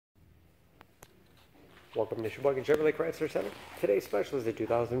Welcome to Sheboygan Chevrolet Chrysler Center. Today's special is the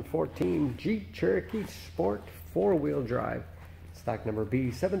 2014 Jeep Cherokee Sport 4-wheel drive. Stock number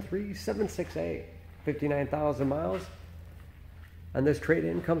B73768, 59,000 miles. And this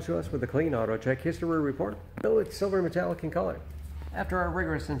trade-in comes to us with a clean auto check history report, billet silver metallic in color. After our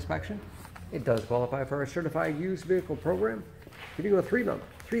rigorous inspection, it does qualify for our certified used vehicle program, giving you a 3-month,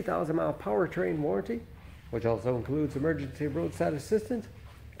 3,000-mile powertrain warranty, which also includes emergency roadside assistance,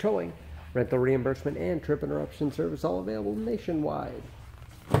 towing, rental reimbursement, and trip interruption service, all available nationwide.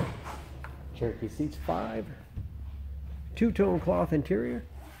 Cherokee seats 5, two-tone cloth interior,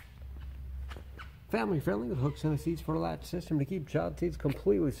 family friendly with hooks in the seats for a latch system to keep child seats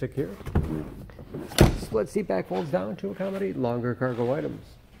completely secure. Split seat back folds down to accommodate longer cargo items.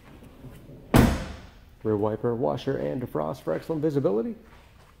 Rear wiper, washer, and defrost for excellent visibility.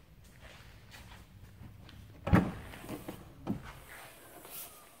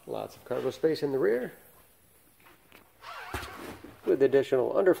 Lots of cargo space in the rear with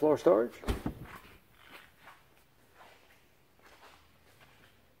additional underfloor storage.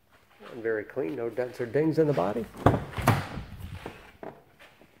 And very clean, no dents or dings in the body.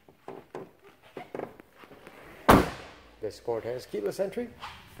 This Sport has keyless entry,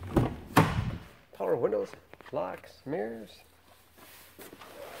 power windows, locks, mirrors.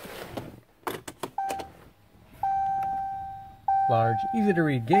 Large,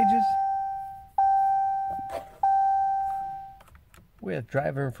 easy-to-read gauges with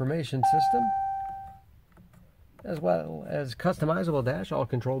driver information system, as well as customizable dash, all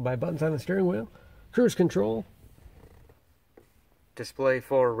controlled by buttons on the steering wheel, cruise control, display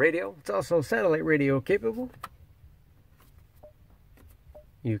for radio. It's also satellite radio capable.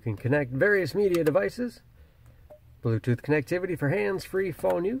 You can connect various media devices, Bluetooth connectivity for hands-free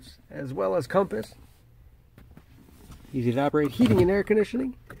phone use, as well as compass. Easy to operate heating and air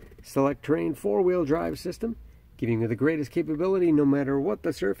conditioning. Select terrain 4-wheel drive system, giving you the greatest capability no matter what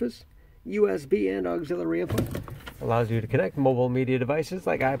the surface. USB and auxiliary input. Allows you to connect mobile media devices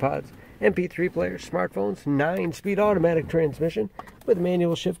like iPods, MP3 players, smartphones, 9-speed automatic transmission with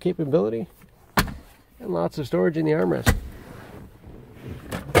manual shift capability, and lots of storage in the armrest.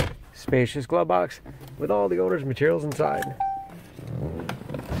 Spacious glove box with all the owner's materials inside.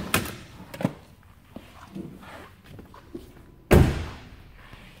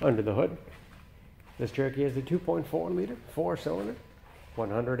 Under the hood, this Cherokee has a 2.4-liter 4-cylinder,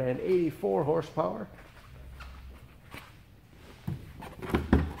 184 horsepower,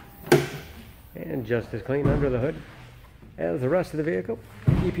 and just as clean under the hood as the rest of the vehicle.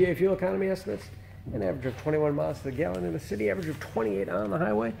 EPA fuel economy estimates an average of 21 miles to the gallon in the city, average of 28 on the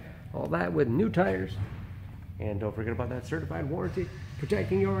highway. All that with new tires. And don't forget about that certified warranty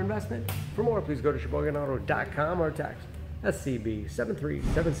protecting your investment. For more, please go to SheboyganAuto.com or text SCB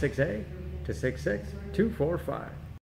 73768 to 66245.